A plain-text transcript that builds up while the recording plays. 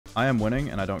I am winning,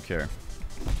 and I don't care.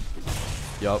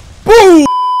 Yup. Boom!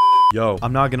 Yo,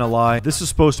 I'm not gonna lie, this is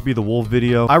supposed to be the wolf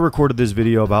video. I recorded this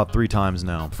video about 3 times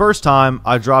now. First time,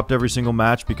 I dropped every single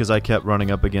match because I kept running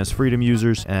up against freedom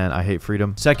users, and I hate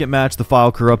freedom. Second match, the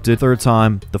file corrupted. Third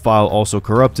time, the file also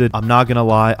corrupted. I'm not gonna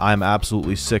lie, I'm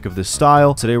absolutely sick of this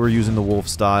style. Today, we're using the wolf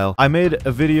style. I made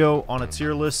a video on a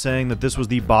tier list saying that this was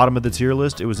the bottom of the tier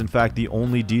list. It was, in fact, the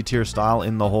only D tier style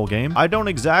in the whole game. I don't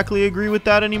exactly agree with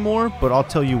that anymore, but I'll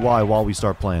tell you why while we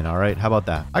start playing, all right? How about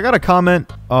that? I got a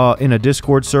comment in a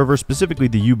Discord server, specifically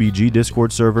the UBG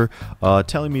Discord server,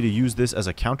 telling me to use this as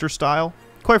a counter style.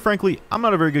 Quite frankly, I'm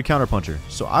not a very good counter puncher,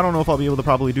 so I don't know if I'll be able to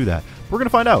properly do that. We're gonna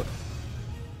find out.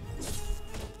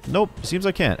 Nope, seems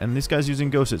I can't, and this guy's using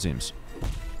ghost, it seems.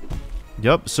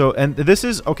 Yep, so, and this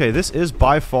is, okay, this is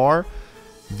by far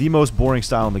the most boring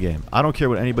style in the game. I don't care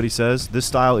what anybody says, this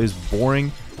style is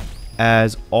boring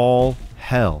as all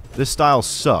hell. This style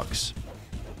sucks.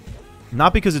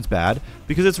 Not because it's bad,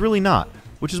 because it's really not,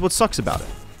 which is what sucks about it.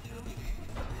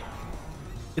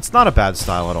 It's not a bad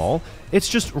style at all. It's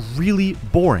just really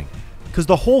boring. Because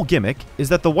the whole gimmick is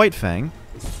that the White Fang,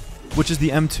 which is the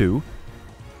M2,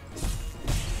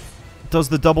 does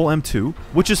the double M2,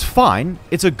 which is fine.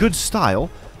 It's a good style.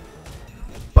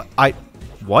 But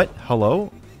what?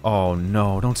 Hello? Oh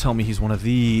no, don't tell me he's one of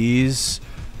these.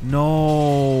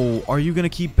 No. Are you going to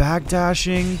keep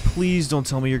backdashing? Please don't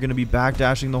tell me you're going to be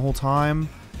backdashing the whole time.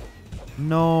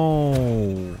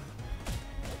 No.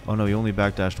 Oh no, he only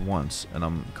backdashed once, and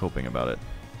I'm coping about it.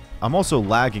 I'm also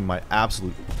lagging my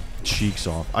absolute cheeks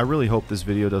off. I really hope this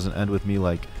video doesn't end with me,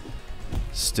 like,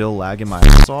 still lagging my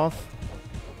ass off.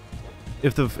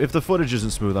 If the footage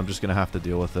isn't smooth, I'm just gonna have to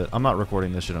deal with it. I'm not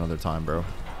recording this shit another time, bro.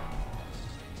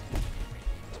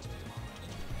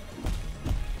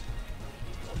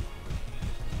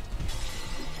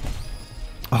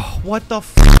 Oh, what the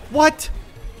f- What?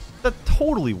 That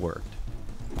totally worked.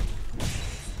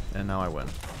 And now I win.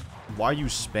 Why are you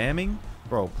spamming?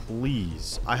 Bro,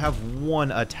 please. I have one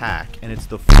attack, and it's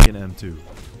the fucking M2.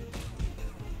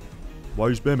 Why are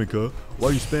you spamming, cuh? Why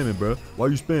are you spamming, bro? Why are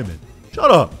you spamming?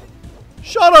 Shut up!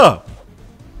 Shut up!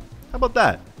 How about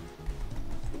that?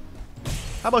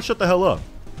 How about shut the hell up?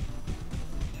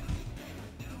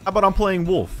 How about I'm playing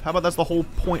wolf? How about that's the whole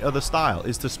point of the style,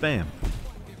 is to spam?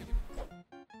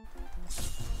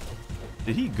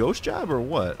 Did he ghost jab or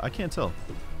what? I can't tell.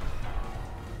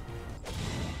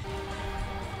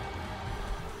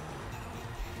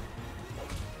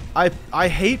 I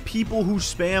hate people who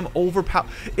spam overpower.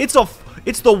 It's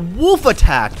the wolf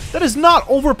attack that is not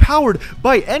overpowered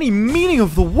by any meaning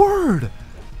of the word.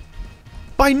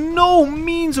 By no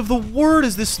means of the word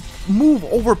is this move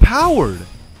overpowered.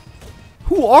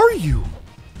 Who are you?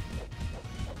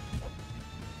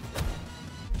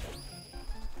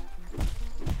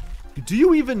 Do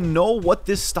you even know what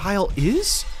this style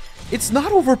is? It's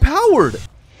not overpowered.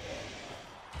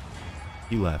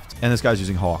 He left. And this guy's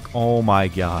using Hawk. Oh my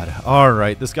god.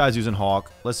 Alright, this guy's using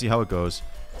Hawk. Let's see how it goes.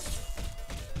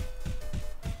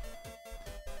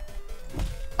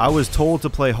 I was told to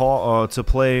play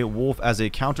Wolf as a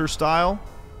counter style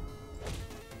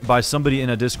by somebody in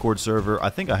a Discord server. I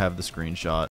think I have the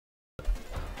screenshot.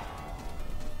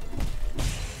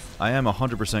 I am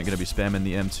 100% going to be spamming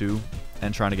the M2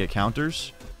 and trying to get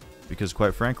counters, because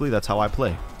quite frankly, that's how I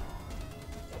play.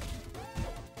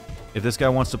 If this guy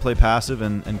wants to play passive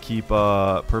and keep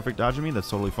perfect dodging me, that's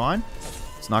totally fine.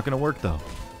 It's not going to work, though.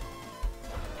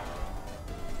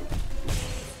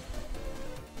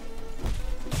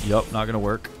 Yup, not going to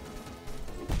work.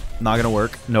 Not going to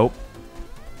work. Nope.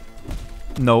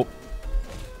 Nope.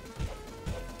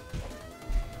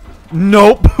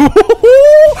 Nope.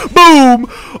 Boom!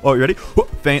 Oh, you ready?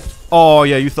 Faint. Oh,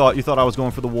 yeah, you thought I was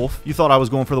going for the wolf. You thought I was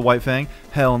going for the White Fang.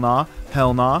 Hell nah.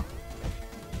 Hell nah.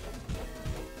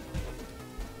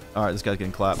 Alright, this guy's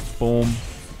getting clapped. Boom.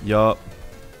 Yup.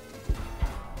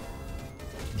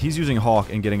 He's using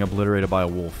Hawk and getting obliterated by a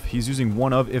wolf. He's using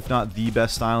one of, if not the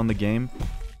best style in the game,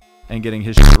 and getting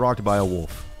his shit rocked by a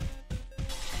wolf.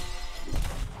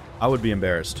 I would be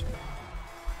embarrassed.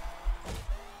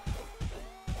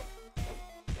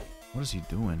 What is he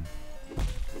doing?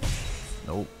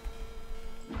 Nope.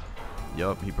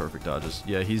 Yup, he perfect dodges.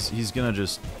 Yeah, he's gonna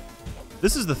just...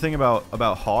 This is the thing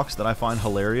about Hawks that I find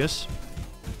hilarious.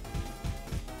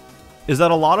 Is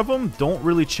that a lot of them don't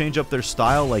really change up their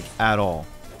style, like, at all.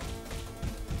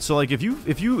 So, like, if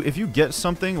you get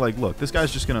something, like, look, this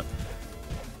guy's just gonna...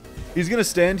 He's gonna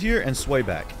stand here and sway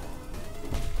back.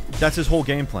 That's his whole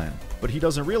game plan. But he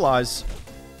doesn't realize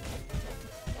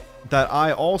that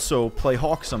I also play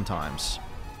Hawk sometimes.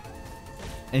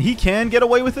 And he can get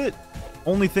away with it.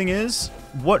 Only thing is,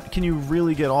 what can you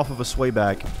really get off of a sway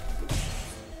back?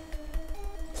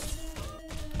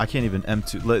 I can't even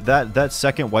M2. That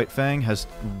second White Fang has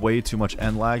way too much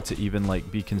end lag to even,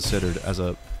 like, be considered as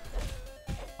a...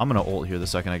 I'm gonna ult here the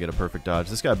second I get a perfect dodge.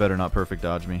 This guy better not perfect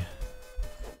dodge me.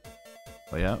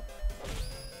 Oh, yeah.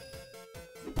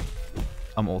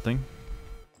 I'm ulting.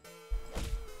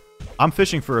 I'm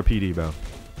fishing for a PD, bro.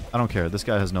 I don't care. This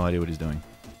guy has no idea what he's doing.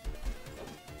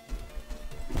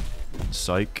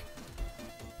 Psych.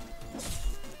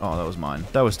 Oh, that was mine.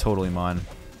 That was totally mine.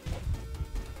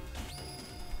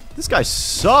 This guy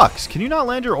sucks. Can you not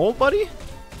land your ult, buddy?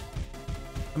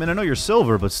 I mean, I know you're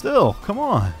silver, but still, come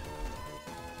on.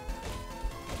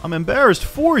 I'm embarrassed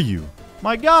for you,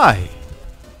 my guy.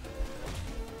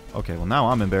 Okay, well now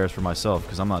I'm embarrassed for myself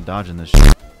because I'm not dodging this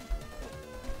shit.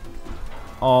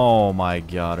 Oh my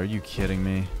god, are you kidding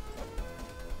me?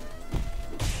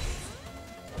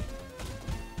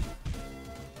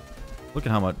 Look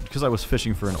at how much, because I was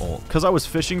fishing for an ult. Because I was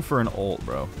fishing for an ult,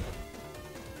 bro.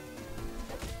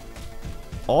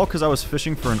 All because I was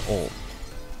fishing for an ult.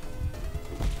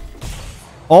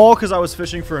 All because I was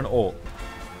fishing for an ult.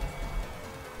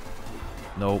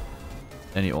 Nope.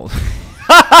 Any ult.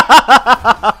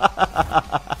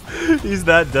 He's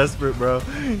that desperate, bro.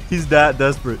 He's that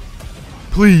desperate.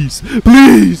 Please,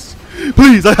 please,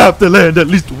 please, I have to land at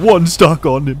least one stock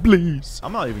on him, please.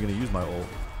 I'm not even going to use my ult.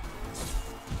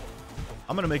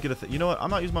 I'm going to make it a thing. You know what? I'm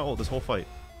not using my ult this whole fight.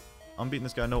 I'm beating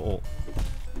this guy no ult.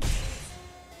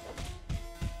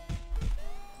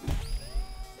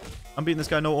 I'm beating this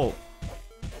guy no ult.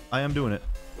 I am doing it.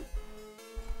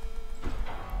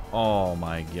 Oh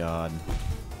my god.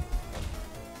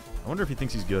 I wonder if he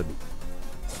thinks he's good.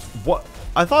 What?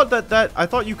 I thought I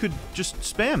thought you could just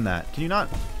spam that. Can you not?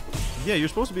 Yeah, you're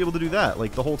supposed to be able to do that,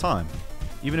 like, the whole time.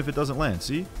 Even if it doesn't land,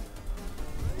 see?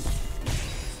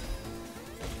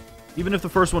 Even if the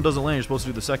first one doesn't land, you're supposed to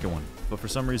do the second one. But for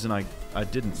some reason, I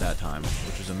didn't that time,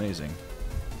 which is amazing.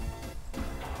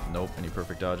 Nope, any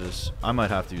perfect dodges. I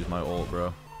might have to use my ult,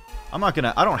 bro. I'm not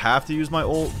gonna... I don't have to use my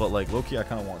ult, but, like, low-key, I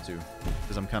kind of want to.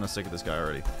 Because I'm kind of sick of this guy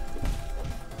already.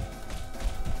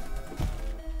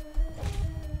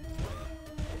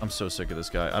 I'm so sick of this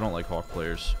guy. I don't like Hawk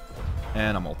players.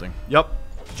 And I'm ulting. Yep.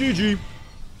 GG.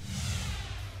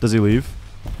 Does he leave?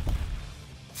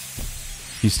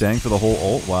 He's staying for the whole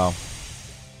ult? Wow.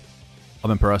 I'm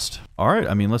impressed. Alright,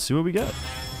 I mean, let's see what we get.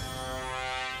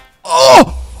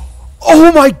 Oh!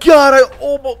 Oh my god, I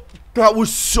almost... That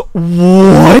was so...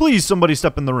 What? Please, somebody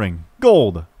step in the ring.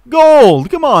 Gold.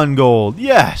 Gold! Come on, gold.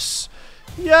 Yes!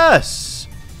 Yes!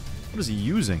 What is he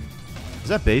using? Is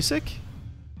that basic?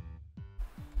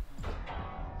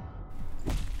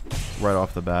 Right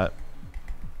off the bat.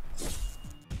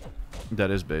 That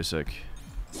is basic.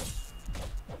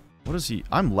 What is he?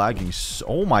 I'm lagging so...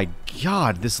 Oh my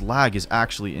god, this lag is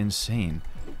actually insane.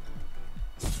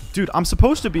 Dude, I'm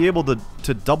supposed to be able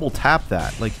to double tap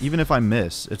that. Like, even if I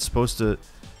miss, it's supposed to...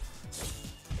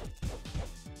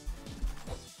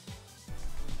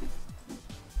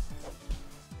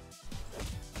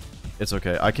 It's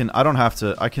okay. I don't have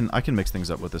to... I can mix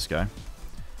things up with this guy.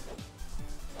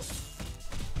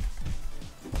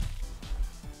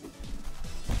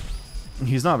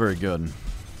 He's not very good.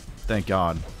 Thank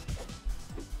God.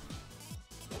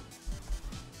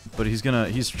 But he's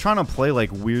trying to play,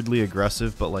 like, weirdly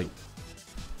aggressive, but, like,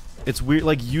 it's weird,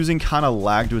 like, using kind of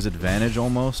lag to his advantage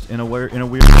almost in a weird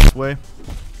way.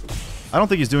 I don't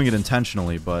think he's doing it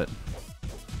intentionally, but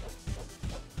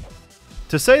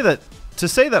to say that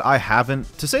I've been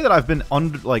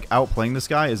outplaying this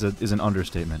guy is an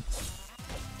understatement.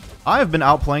 I have been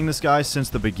outplaying this guy since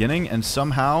the beginning, and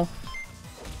somehow,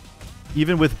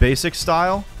 even with basic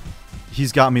style,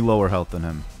 he's got me lower health than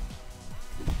him.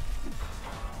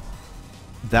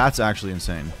 That's actually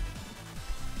insane.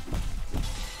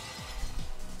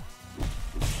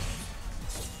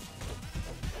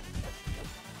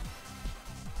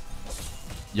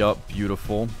 Yup,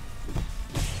 beautiful.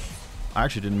 I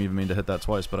actually didn't even mean to hit that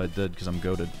twice, but I did because I'm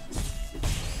goated.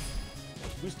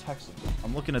 Who's texting?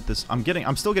 I'm looking at this. I'm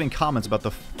still getting comments about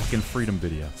the fucking freedom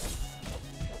video.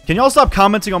 Can y'all stop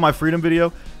commenting on my freedom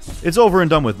video? It's over and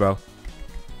done with, bro.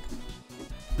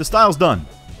 The style's done.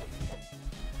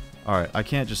 Alright, I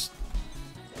can't just...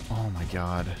 Oh my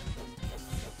god.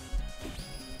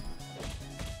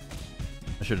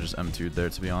 I should have just M2'd there,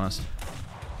 to be honest.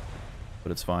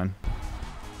 But it's fine.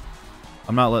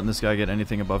 I'm not letting this guy get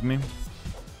anything above me.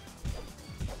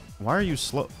 Why are you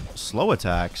slow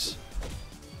attacks?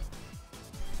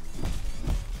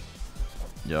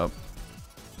 Yup.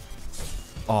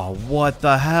 Oh, what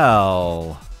the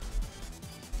hell?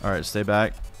 Alright, stay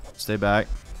back. Stay back.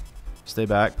 Stay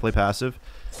back. Play passive.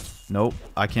 Nope.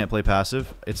 I can't play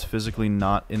passive. It's physically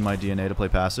not in my DNA to play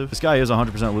passive. This guy is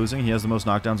 100% losing. He has the most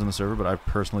knockdowns in the server, but I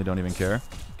personally don't even care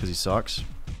because he sucks.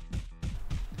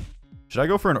 Should I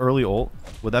go for an early ult?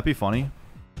 Would that be funny?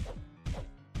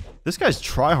 This guy's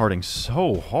tryharding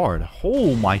so hard.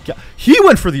 Oh my god. He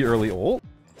went for the early ult.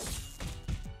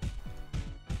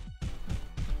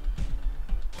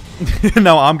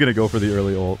 Now I'm going to go for the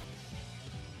early ult.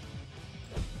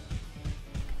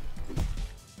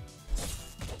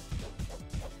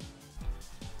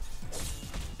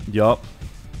 Yup.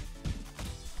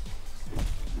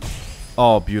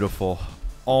 Oh, beautiful.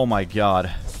 Oh my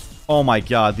god. Oh my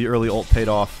god, the early ult paid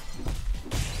off.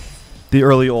 The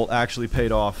early ult actually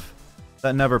paid off.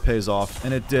 That never pays off,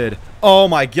 and it did. Oh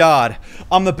my god.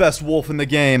 I'm the best wolf in the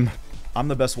game. I'm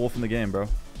the best wolf in the game, bro.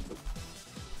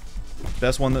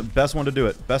 Best one to do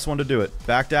it. Best one to do it.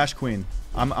 Backdash queen.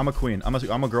 I'm a queen. I'm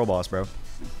a girl boss, bro.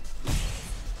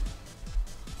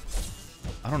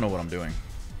 I don't know what I'm doing.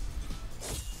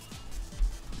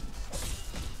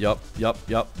 Yup.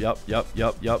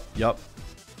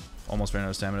 Almost ran out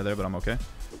of stamina there, but I'm okay.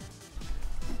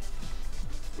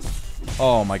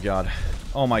 Oh my god.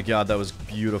 Oh my god, that was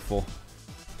beautiful.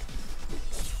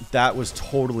 That was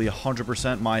totally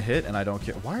 100% my hit, and I don't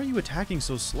care. Why are you attacking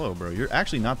so slow, bro? You're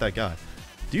actually not that guy.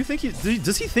 Do you think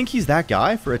does he think he's that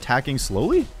guy for attacking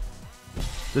slowly?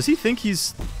 Does he think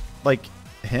he's, like,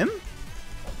 him?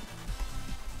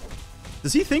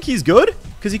 Does he think he's good?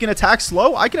 Because he can attack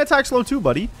slow? I can attack slow too,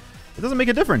 buddy. It doesn't make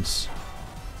a difference.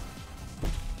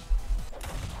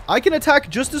 I can attack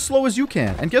just as slow as you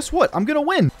can. And guess what? I'm going to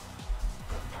win.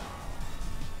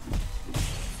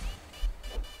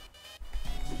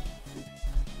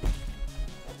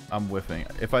 I'm whiffing.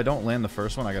 If I don't land the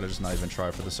first one, I got to just not even try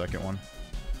for the second one.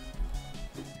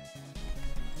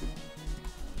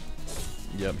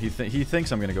 Yep, he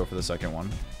thinks I'm going to go for the second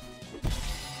one.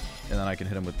 And then I can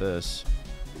hit him with this.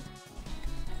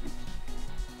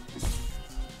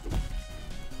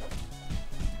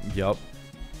 Yup.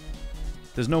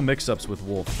 There's no mix-ups with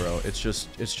Wolf, bro. It's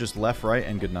just left, right,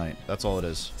 and good night. That's all it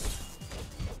is.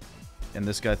 And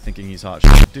this guy thinking he's hot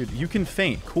shit. Dude, you can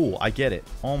feint. Cool, I get it.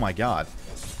 Oh my god.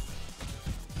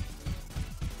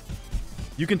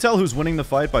 You can tell who's winning the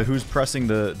fight by who's pressing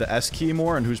the S key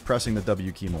more and who's pressing the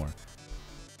W key more.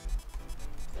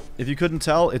 If you couldn't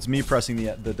tell, it's me pressing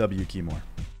the W key more.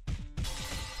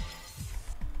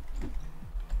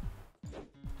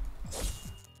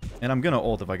 And I'm gonna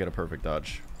ult if I get a perfect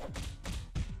dodge.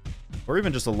 Or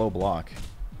even just a low block.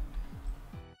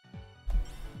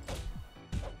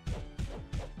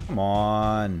 Come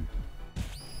on.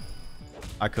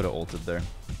 I could have ulted there.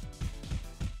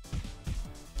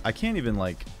 I can't even,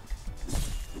 like...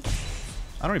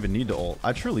 I don't even need to ult.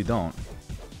 I truly don't.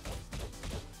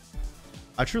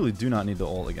 I truly do not need to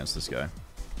ult against this guy.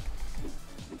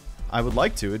 I would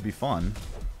like to. It'd be fun.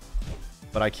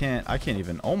 But I can't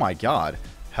even... Oh my god.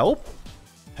 Help?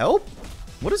 Help?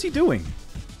 What is he doing?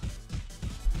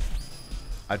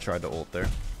 I tried to ult there.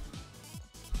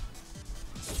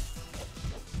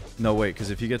 No, wait,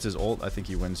 because if he gets his ult, I think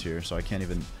he wins here. So I can't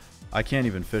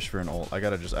even fish for an ult. I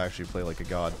gotta just actually play like a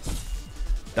god.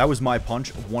 That was my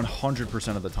punch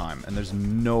 100% of the time, and there's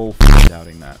no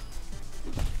doubting that.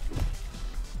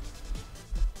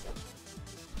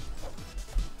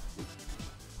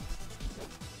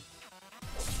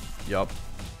 Yup.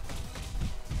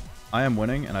 I am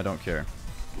winning, and I don't care.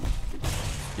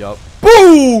 Yup.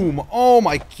 Boom! Oh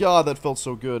my god, that felt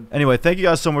so good. Anyway, thank you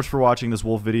guys so much for watching this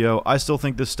wolf video. I still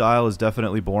think this style is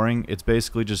definitely boring. It's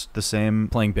basically just the same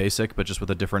playing basic, but just with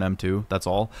a different M2. That's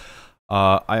all.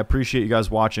 I appreciate you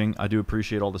guys watching. I do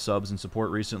appreciate all the subs and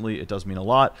support recently. It does mean a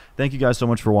lot. Thank you guys so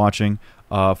much for watching.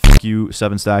 Fuck you,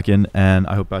 7stackin', and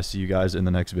I hope I see you guys in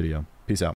the next video. Peace out.